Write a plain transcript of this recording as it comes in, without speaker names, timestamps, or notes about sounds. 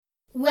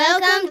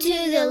Welcome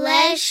to the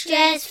Less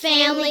Stress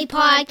Family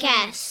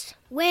Podcast,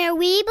 where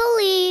we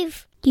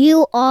believe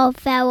you are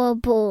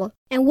valuable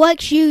and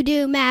what you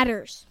do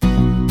matters.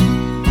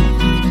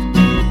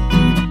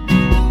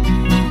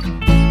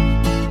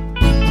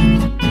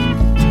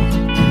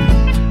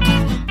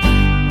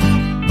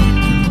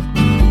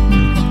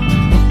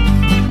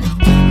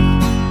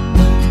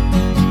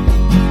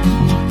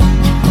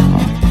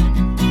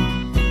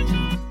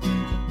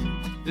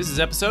 This is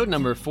episode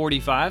number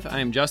 45. I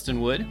am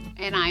Justin Wood.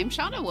 And I'm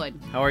Shauna Wood.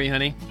 How are you,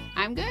 honey?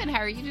 I'm good. How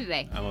are you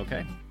today? I'm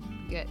okay.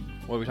 Good.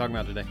 What are we talking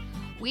about today?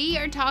 We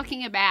are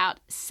talking about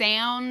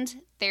sound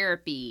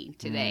therapy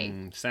today.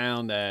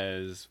 Sound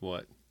as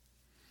what?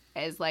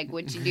 As like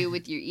what you do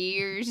with your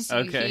ears.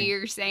 Okay. You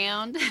hear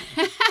sound.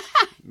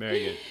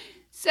 Very good.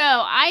 So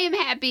I am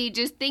happy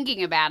just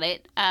thinking about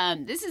it.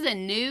 This is a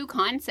new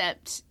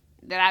concept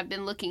that I've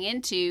been looking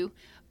into,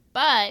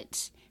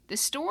 but the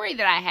story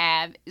that I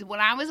have is when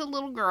I was a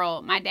little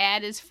girl, my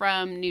dad is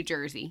from New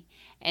Jersey.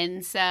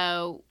 And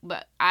so,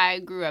 but I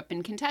grew up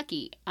in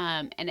Kentucky.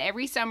 And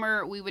every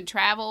summer we would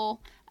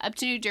travel up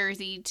to New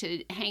Jersey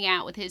to hang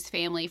out with his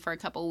family for a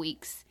couple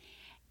weeks.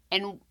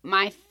 And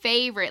my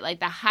favorite, like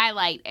the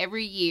highlight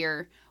every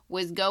year,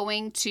 was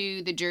going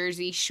to the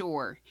Jersey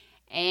Shore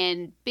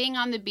and being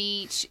on the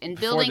beach and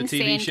building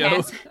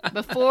sandcastles.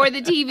 Before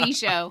the TV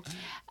show.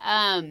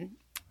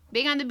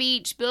 Being on the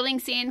beach,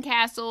 building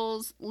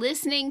sandcastles,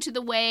 listening to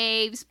the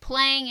waves,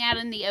 playing out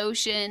in the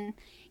ocean,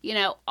 you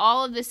know,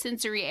 all of the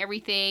sensory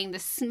everything, the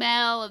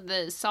smell of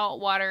the salt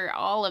water,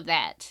 all of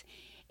that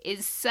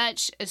is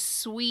such a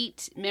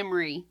sweet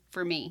memory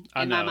for me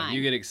in my mind.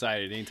 You get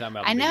excited anytime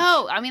about the beach. I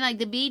know. I mean, like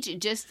the beach,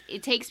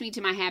 it takes me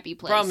to my happy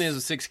place. Problem is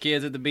with 6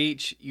 kids at the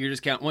beach, you're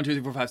just counting 1, 2,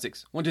 3, 4, 5,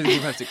 6. 1, 2, 3,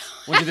 4, 5, 6.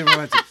 1, 2, 3, 4,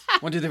 5, 6.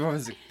 1, 2, 3, 4,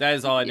 5, 6. That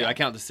is all I do. Yeah. I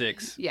count to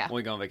 6 Yeah. when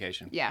we go on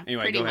vacation. Yeah,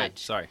 Anyway, pretty go ahead.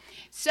 much. Sorry.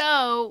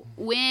 So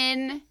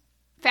when,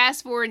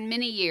 fast forward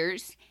many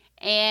years,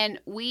 and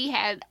we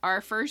had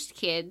our first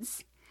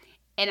kids,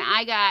 and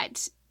I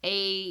got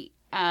it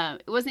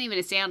wasn't even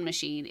a sound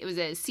machine. It was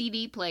a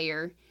CD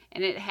player,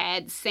 and it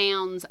had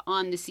sounds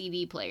on the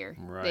CD player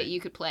that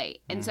you could play.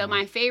 And so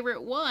my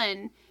favorite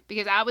one,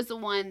 because I was the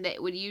one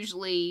that would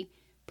usually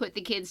put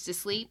the kids to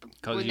sleep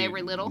when they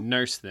were little.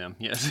 Nurse them,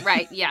 yes.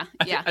 Right, yeah.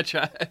 I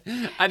tried.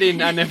 I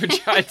never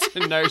tried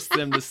to nurse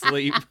them to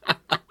sleep.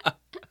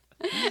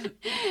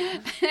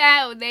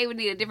 They would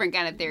need a different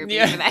kind of therapy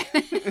for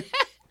that.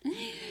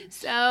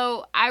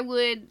 So I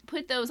would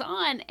put those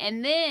on,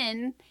 and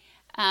then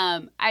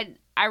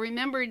I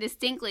remember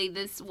distinctly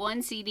this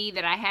one CD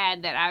that I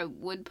had that I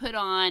would put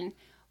on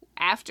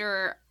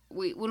after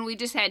when we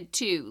just had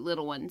 2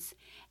 little ones.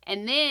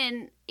 And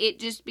then it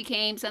just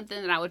became something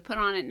that I would put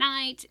on at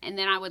night, and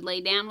then I would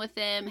lay down with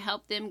them,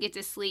 help them get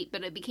to sleep.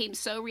 But it became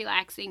so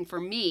relaxing for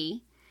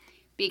me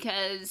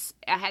because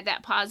I had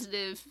that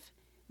positive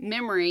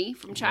memory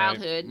from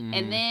childhood. Right. Mm-hmm.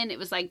 And then it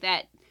was like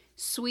that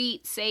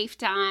sweet, safe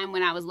time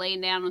when I was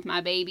laying down with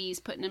my babies,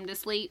 putting them to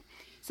sleep.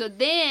 So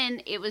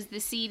then it was the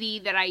CD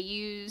that I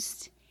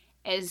used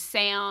as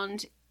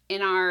sound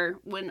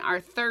when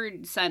our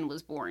third son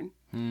was born.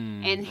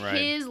 And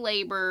his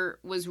labor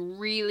was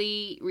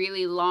really,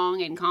 really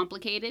long and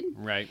complicated.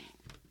 Right.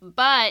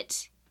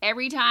 But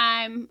every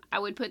time I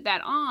would put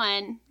that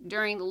on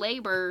during the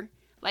labor,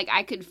 like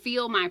I could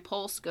feel my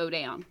pulse go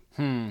down.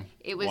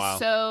 It was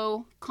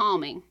so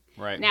calming.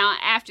 Right. Now,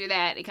 after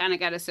that, it kind of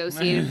got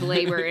associated with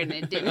labor, and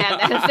it didn't have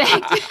that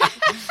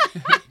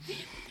effect.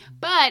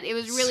 But it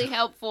was really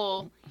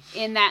helpful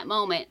in that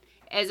moment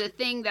as a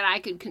thing that I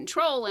could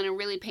control in a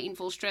really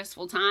painful,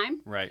 stressful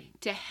time. Right.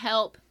 To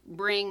help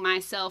bring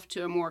myself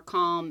to a more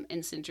calm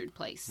and centered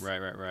place.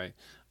 Right.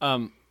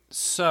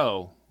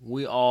 So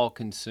we all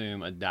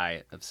consume a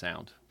diet of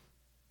sound.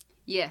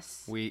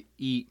 Yes. We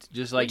eat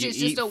just like Which you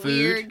is eat just a food.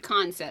 weird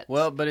concept.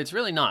 Well, but it's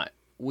really not.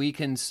 We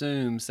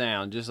consume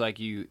sound just like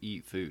you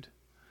eat food.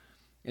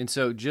 And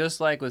so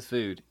just like with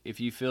food, if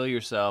you fill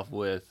yourself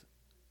with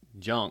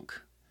junk,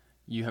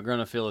 you're going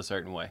to feel a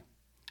certain way.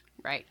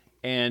 Right.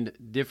 And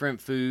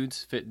different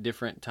foods fit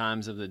different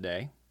times of the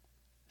day.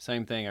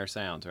 Same thing, our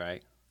sounds,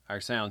 right?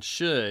 Our sounds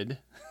should,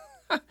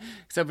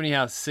 except when you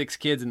have 6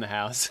 kids in the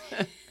house.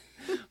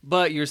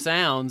 But your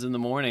sounds in the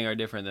morning are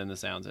different than the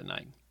sounds at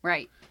night.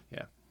 Right.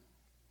 Yeah.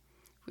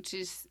 Which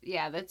is,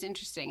 that's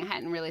interesting. I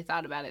hadn't really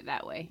thought about it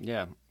that way.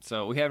 Yeah.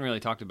 So we haven't really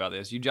talked about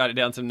this. You jotted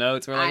down some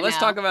notes. We're like, I let's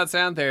know. talk about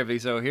sound therapy.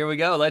 So here we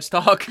go. Let's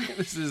talk.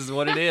 This is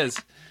what it is.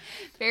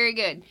 Very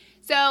good.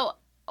 So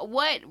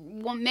what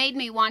made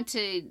me want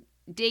to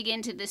dig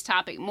into this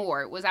topic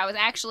more was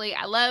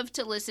I love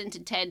to listen to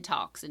TED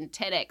Talks and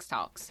TEDx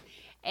Talks.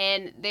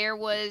 And there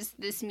was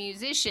this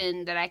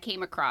musician that I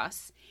came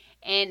across,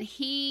 and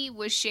he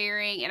was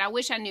sharing, and I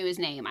wish I knew his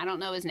name. I don't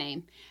know his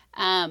name.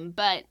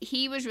 But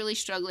he was really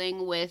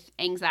struggling with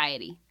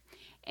anxiety.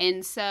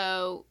 And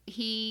so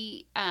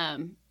he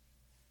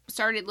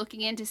started looking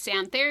into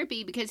sound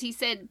therapy because he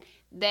said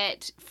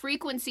that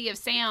frequency of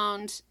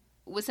sound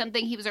was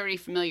something he was already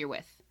familiar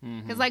with.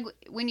 Because like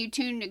when you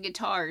tune a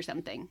guitar or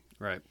something,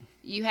 Right.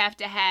 you have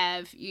to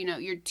have,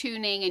 you're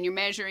tuning and you're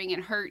measuring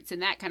and hertz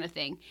and that kind of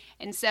thing.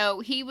 And so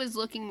he was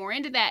looking more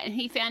into that, and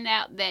he found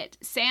out that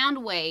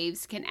sound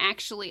waves can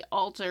actually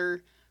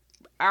alter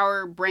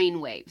our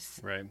brain waves.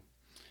 Right.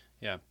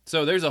 Yeah.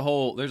 So there's a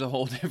whole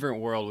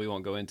different world we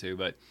won't go into,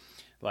 but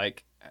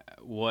like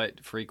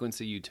what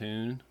frequency you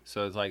tune.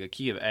 So it's like a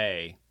key of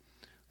A.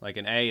 Like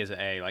an A is an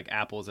A. Like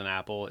apple is an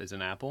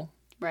apple.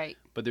 Right.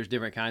 But there's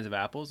different kinds of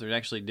apples. There's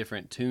actually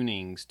different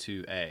tunings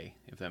to A,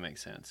 if that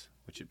makes sense,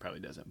 which it probably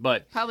doesn't.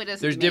 But probably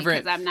doesn't. There's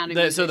different. Because I'm not a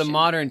musician. So the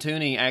modern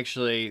tuning,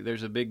 actually,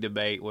 there's a big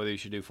debate whether you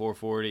should do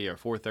 440 or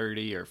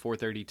 430 or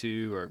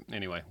 432 or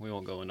anyway, we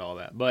won't go into all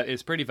that. But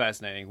it's pretty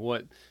fascinating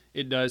what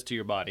it does to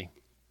your body.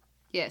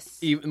 Yes.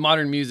 Even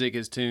modern music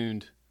is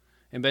tuned,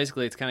 and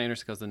basically it's kind of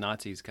interesting because the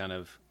Nazis kind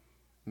of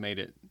made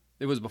it.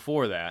 It was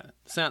before that.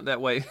 Sound that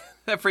way.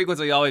 That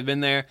frequency always been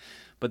there,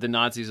 but the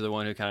Nazis are the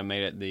one who kind of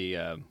made it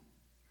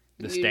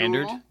the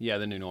standard. Normal? Yeah,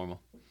 the new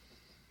normal.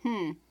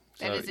 That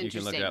So is you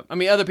can look interesting. it up. I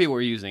mean, other people were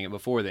using it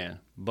before then,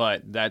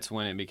 but that's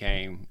when it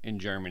became in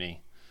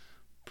Germany,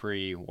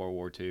 pre-World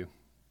War II.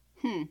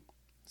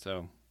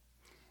 So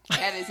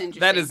That is interesting.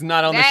 that is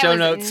not on the show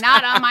notes.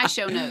 Not on my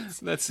show notes.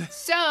 That's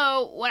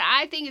So what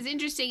I think is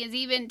interesting is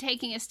even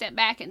taking a step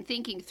back and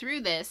thinking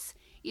through this.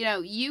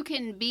 You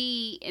can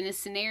be in a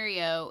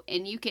scenario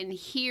and you can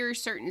hear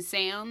certain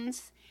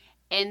sounds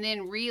and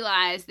then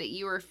realize that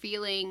you are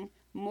feeling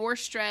more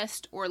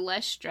stressed or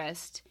less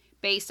stressed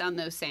based on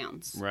those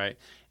sounds. right.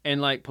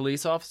 And like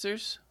police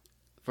officers,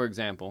 for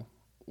example,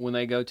 when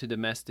they go to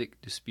domestic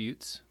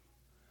disputes,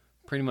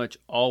 pretty much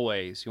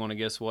always, you want to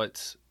guess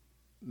what's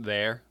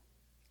there?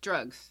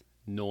 Drugs.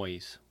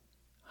 Noise.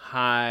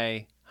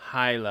 High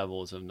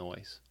levels of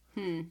noise.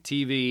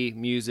 TV,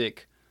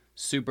 music,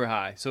 super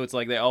high. So it's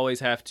like they always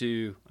have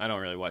to. I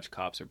don't really watch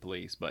Cops or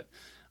Police, but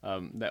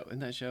that isn't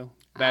that show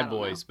Bad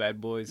Boys. Bad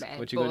Boys,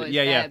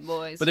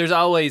 Boys. But there's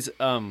always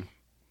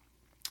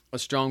a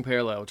strong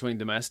parallel between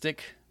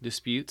domestic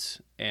disputes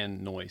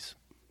and noise.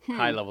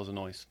 High levels of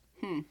noise.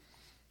 At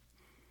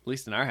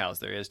least in our house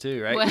there is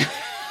too, right?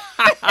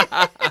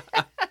 Well-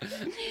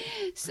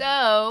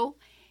 So,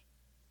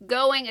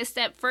 going a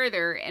step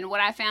further, and what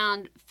I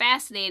found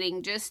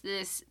fascinating, just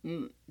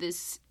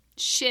this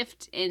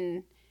shift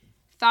in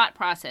thought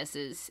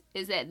processes,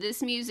 is that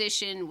this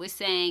musician was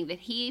saying that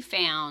he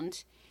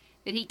found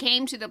that he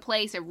came to the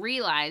place of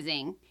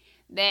realizing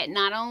that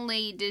not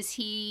only does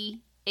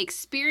he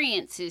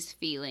experience his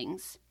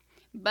feelings,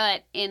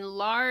 but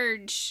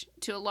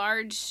to a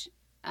large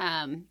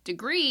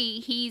degree,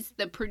 he's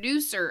the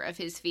producer of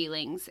his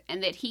feelings,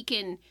 and that he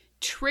can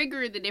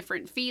trigger the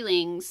different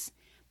feelings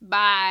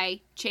by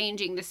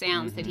changing the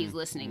sounds that he's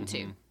listening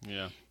to.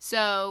 Yeah.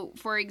 So,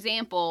 for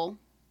example,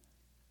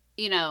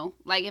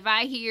 like if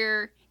I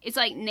hear, it's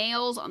like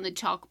nails on the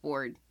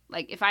chalkboard.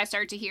 Like if I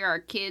start to hear our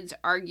kids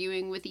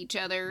arguing with each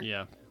other,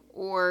 Yeah.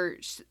 or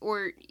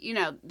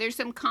there's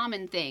some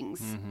common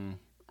things.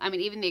 I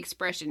mean, even the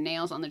expression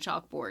 "nails on the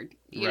chalkboard."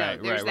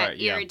 There's that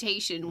yeah.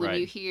 irritation when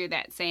you hear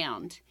that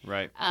sound.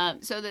 Right.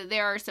 So that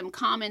there are some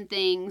common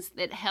things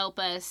that help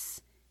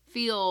us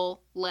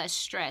feel less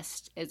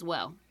stressed as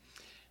well.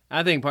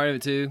 I think part of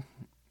it too,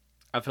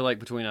 I feel like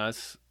between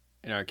us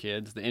and our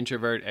kids, the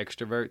introvert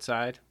extrovert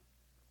side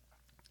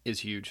is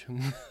huge.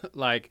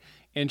 Like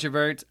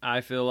introverts, I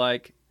feel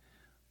like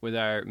with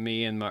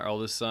me and my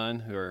oldest son,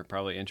 who are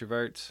probably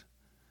introverts,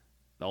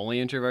 the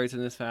only introverts in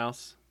this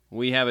house,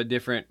 we have a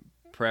different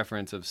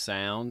preference of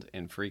sound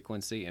and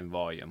frequency and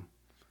volume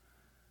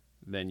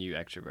than you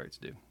extroverts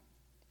do.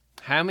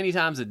 How many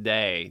times a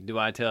day do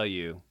I tell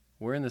you,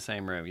 we're in the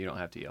same room, you don't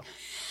have to yell?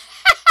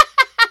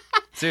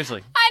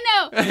 Seriously. I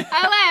know. I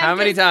laugh. How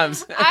many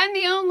times? I'm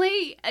the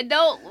only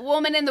adult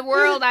woman in the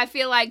world, I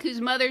feel like, whose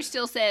mother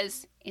still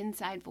says,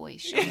 inside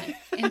voice, Shauna.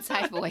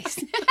 Inside voice.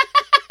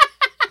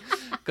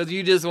 Because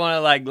you just want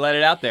to let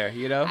it out there,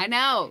 I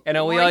know. And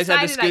The we more always have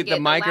to excited I scoot get,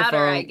 the louder I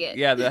microphone. get.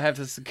 Yeah, they have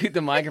to scoot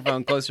the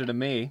microphone closer to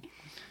me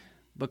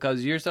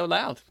because you're so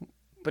loud.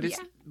 But it's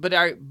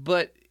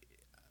but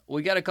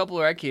we got a couple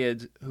of our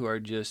kids who are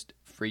just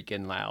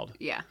freaking loud.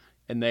 Yeah.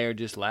 And they are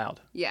just loud.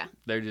 Yeah.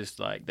 They're just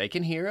like, they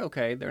can hear,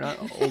 okay. They're not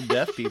old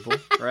deaf people,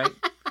 right?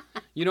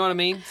 You know what I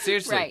mean?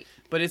 Seriously. Right.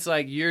 But it's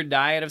like your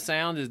diet of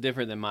sound is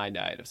different than my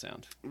diet of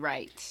sound.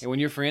 Right. And when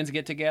your friends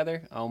get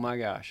together, oh my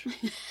gosh.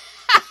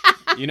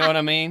 You know what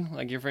I mean?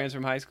 Like your friends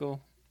from high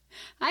school?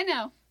 I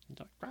know. It's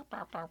like, "Rah,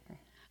 rah, rah."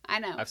 I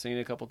know. I've seen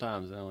it a couple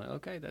times, and I'm like,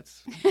 okay,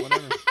 that's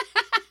whatever.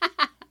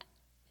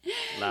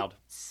 Loud.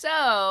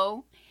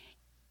 So,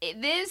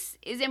 this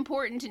is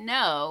important to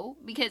know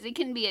because it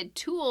can be a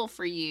tool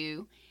for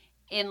you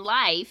in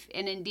life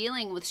and in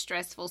dealing with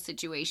stressful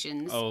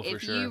situations. Oh, for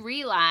if sure. you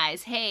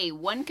realize, hey,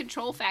 one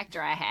control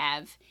factor I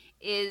have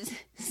is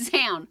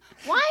sound.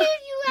 Why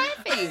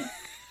are you laughing?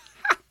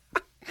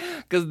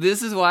 Because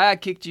this is why I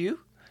kicked you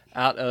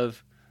out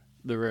of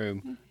the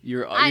room.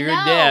 Your I know.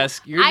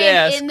 desk. Your I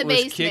desk am in the was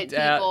basement, kicked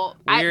people. out.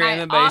 My We're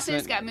in the office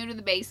basement got moved to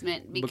the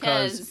basement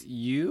because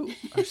you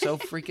are so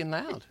freaking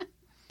loud.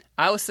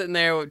 I was sitting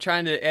there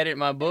trying to edit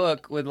my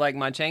book with like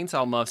my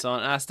chainsaw muffs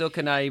on, and I still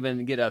could not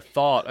even get a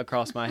thought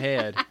across my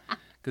head.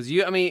 Because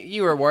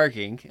you were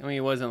working. I mean,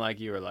 it wasn't like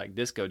you were like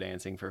disco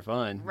dancing for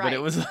fun, Right. but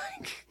it was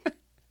like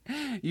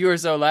you were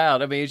so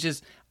loud. I mean, it's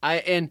just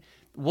and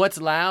what's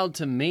loud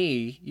to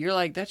me, you're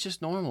like, that's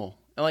just normal.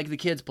 Like the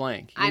kids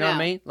playing. You know what I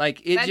mean?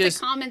 Like it That's just.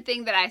 a common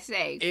thing that I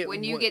say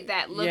when you get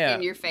that look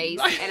in your face,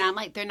 and I'm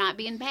like, they're not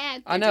being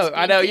bad. I They're know.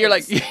 just being You're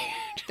like, kids.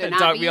 They're not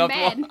talk me being off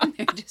bad. the wall.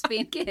 They're just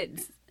being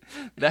kids.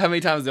 How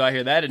many times do I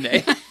hear that a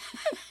day?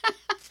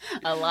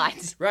 A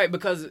lot. Right,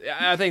 because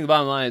I think the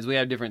bottom line is we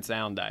have different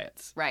sound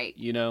diets. Right.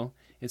 You know?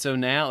 And so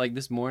now, like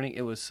this morning,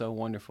 it was so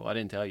wonderful. I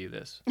didn't tell you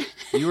this.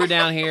 You were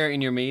down here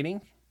in your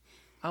meeting.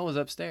 I was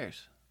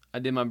upstairs. I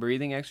did my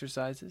breathing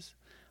exercises.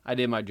 I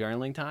did my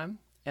journaling time.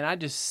 And I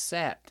just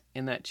sat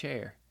in that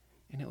chair.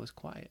 And it was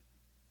quiet.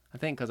 I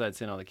think because I'd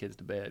sent all the kids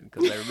to bed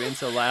because they were being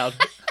so loud.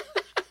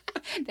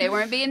 They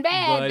weren't being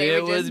bad. But they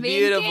it were just was being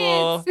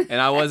beautiful. kids. And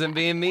I wasn't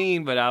being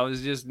mean, but I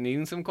was just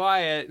needing some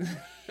quiet.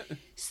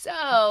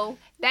 So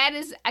that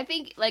is, I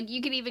think, like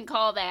you could even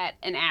call that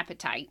an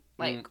appetite.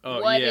 Like,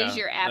 what is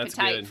your that's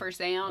appetite good. for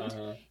sound?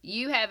 Uh-huh.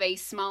 You have a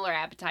smaller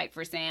appetite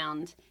for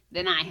sound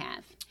than I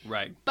have.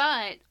 Right.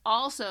 But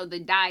also the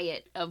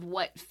diet of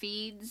what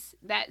feeds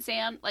that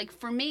sound. Like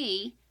for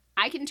me,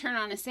 I can turn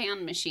on a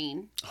sound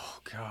machine Oh,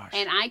 gosh.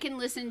 and I can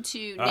listen to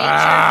nature,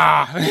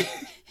 Ah!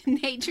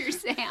 nature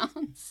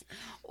sounds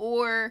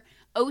or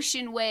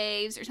ocean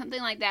waves or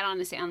something like that on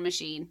a sound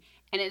machine.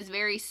 And it's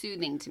very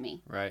soothing to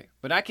me. Right.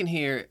 But I can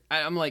hear,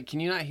 I'm like, can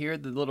you not hear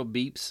the little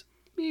beeps?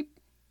 Beep.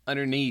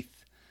 Underneath.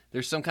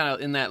 There's some kind of,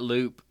 in that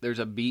loop, there's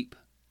a beep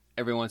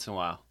every once in a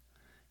while.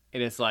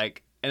 And it's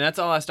like, and that's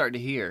all I start to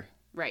hear.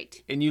 Right.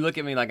 And you look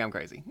at me like I'm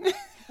crazy.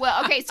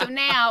 Well, okay, so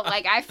now,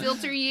 like, I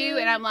filter you,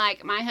 and I'm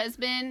like, my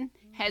husband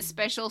has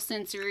special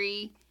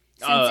sensory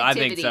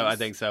sensitivities. Oh, I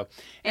think so.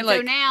 And like,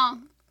 so now,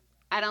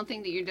 I don't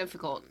think that you're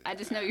difficult. I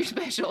just know you're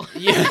special.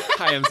 Yeah,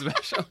 I am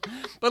special.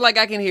 But, like,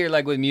 I can hear,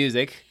 like, with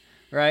music,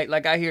 right?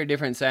 Like, I hear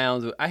different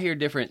sounds. I have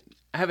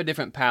a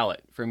different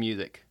palette for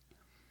music.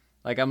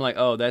 Like, I'm like,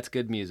 oh, that's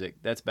good music.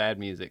 That's bad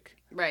music.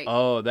 Right.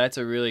 Oh, that's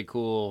a really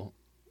cool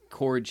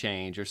chord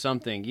change or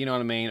something. You know what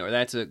I mean? Or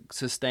that's a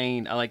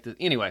sustained.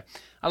 Anyway,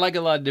 I like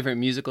a lot of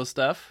different musical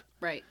stuff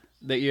Right.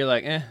 that you're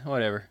like,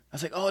 whatever. I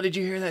was like, oh, did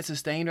you hear that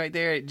sustained right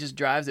there? It just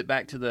drives it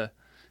back to the.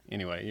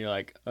 Anyway, you're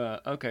like,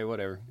 okay,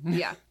 whatever.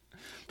 Yeah.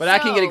 But I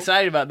can get So-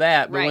 excited about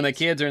that. But when the Right.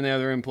 kids are in the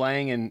other room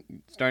playing and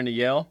starting to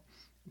yell,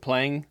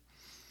 playing,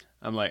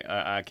 I'm like,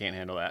 I can't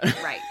handle that.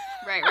 Right.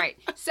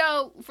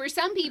 So for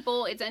some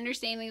people, it's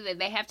understanding that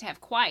they have to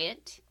have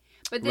quiet.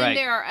 But then Right.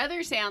 there are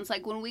other sounds,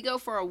 like when we go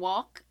for a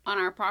walk on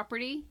our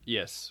property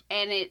Yes.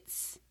 and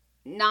it's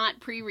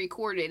not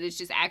pre-recorded, it's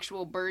just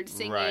actual birds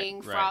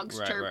singing, frogs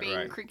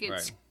chirping,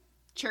 crickets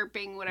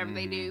chirping, whatever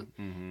they do.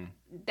 Mm-hmm.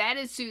 That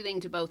is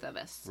soothing to both of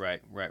us.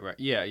 Right.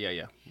 Yeah.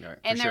 Right,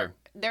 And for sure.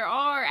 there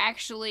are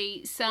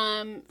actually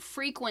some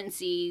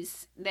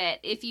frequencies that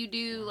if you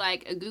do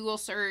like a Google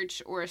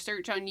search or a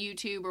search on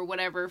YouTube or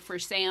whatever for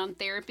sound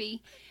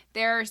therapy,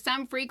 there are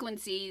some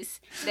frequencies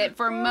that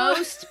for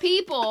most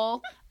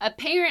people,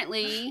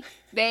 apparently,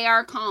 they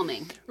are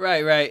calming.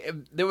 Right.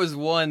 There was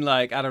one,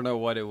 like, I don't know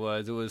what it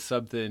was. It was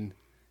something,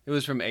 it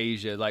was from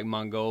Asia, like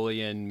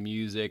Mongolian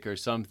music or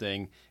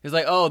something. It's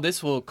like, oh,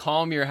 this will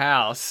calm your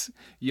house.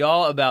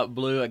 Y'all about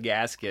blew a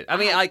gasket. I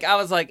mean, like, I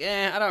was like,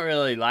 I don't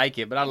really like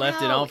it, but I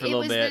left it on for a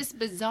little bit. It was this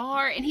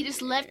bizarre, and he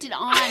just left it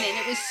on, and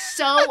it was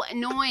so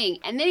annoying.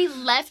 And then he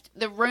left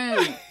the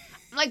room.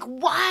 Like,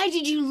 why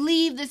did you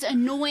leave this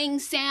annoying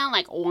sound?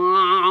 Like, wah,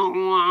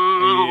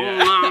 wah,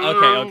 Yeah.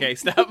 wah. Okay,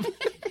 stop.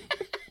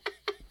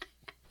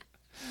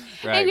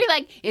 Right. And you're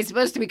like, it's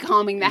supposed to be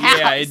calming the house.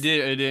 Yeah, it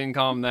didn't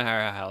calm the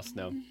house,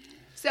 no.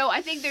 So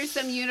I think there's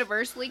some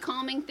universally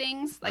calming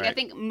things. Like, I Right.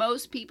 think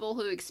most people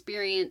who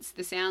experience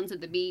the sounds of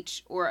the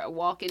beach or a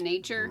walk in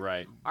nature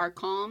Right. are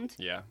calmed.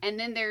 Yeah. And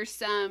then there's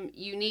some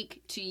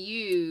unique to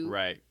you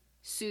Right.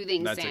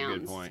 soothing That's sounds. a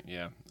good point.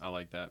 Yeah, I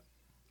like that.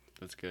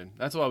 That's good.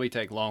 That's why we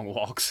take long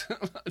walks a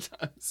lot of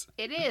times.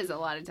 It is a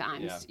lot of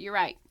times. Yeah. You're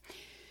right.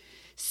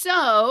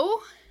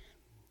 So,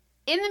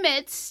 in the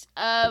midst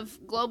of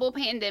global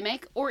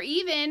pandemic, or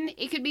even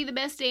it could be the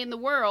best day in the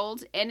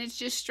world and it's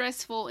just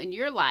stressful in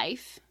your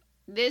life,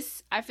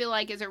 this I feel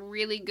like is a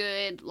really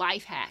good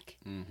life hack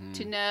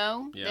to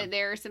know Yeah. that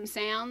there are some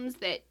sounds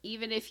that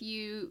even if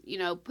you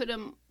put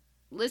them,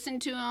 listen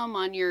to them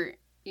on your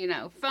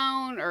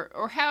phone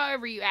or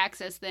however you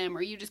access them,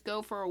 or you just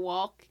go for a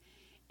walk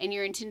and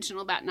you're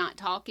intentional about not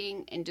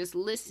talking and just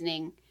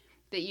listening,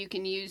 that you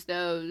can use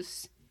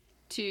those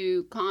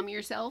to calm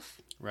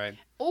yourself. Right.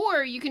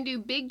 Or you can do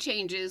big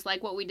changes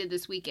like what we did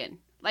this weekend.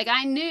 Like,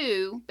 I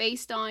knew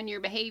based on your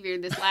behavior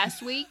this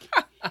last week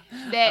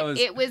that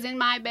it was in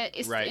my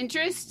best Right.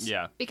 interest.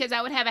 Yeah. Because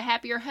I would have a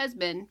happier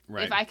husband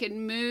Right. if I could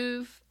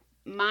move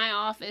my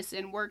office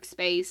and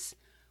workspace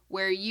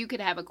where you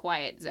could have a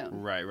quiet zone.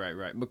 Right.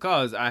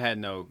 Because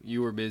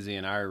you were busy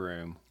in our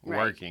room Right.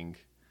 working.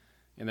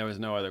 And there was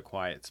no other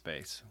quiet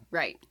space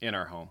Right. in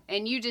our home.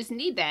 And you just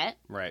need that.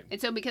 Right.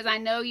 And so because I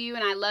know you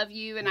and I love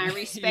you and I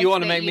respect You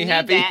wanna that make you me need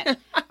happy? that,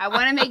 I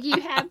want to make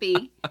you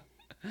happy,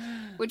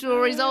 which will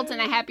result in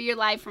a happier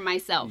life for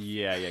myself.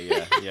 Yeah.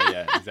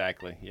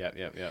 Exactly. Yep.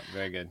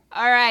 Very good.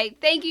 All right.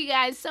 Thank you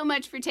guys so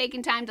much for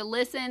taking time to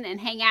listen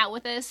and hang out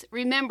with us.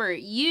 Remember,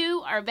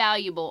 you are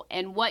valuable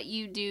and what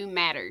you do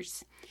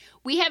matters.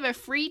 We have a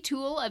free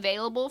tool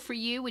available for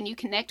you when you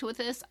connect with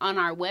us on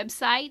our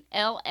website,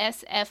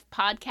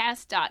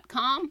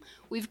 lsfpodcast.com.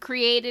 We've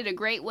created a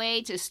great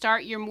way to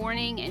start your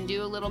morning and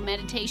do a little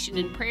meditation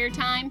and prayer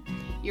time.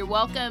 You're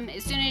welcome.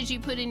 As soon as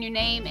you put in your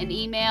name and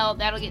email,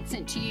 that'll get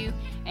sent to you,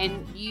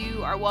 and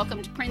you are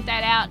welcome to print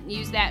that out and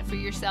use that for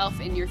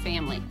yourself and your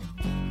family.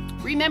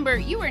 Remember,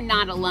 you are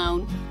not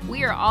alone.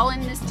 We are all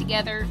in this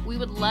together. We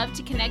would love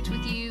to connect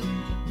with you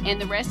and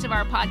the rest of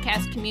our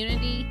podcast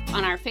community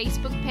on our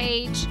Facebook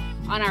page,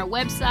 on our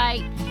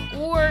website,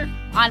 or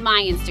on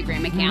my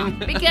Instagram account.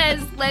 Because,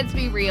 let's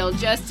be real,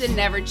 Justin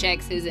never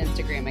checks his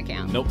Instagram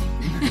account. Nope.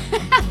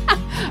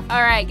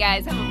 All right,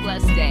 guys, have a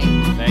blessed day.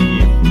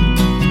 Thank you.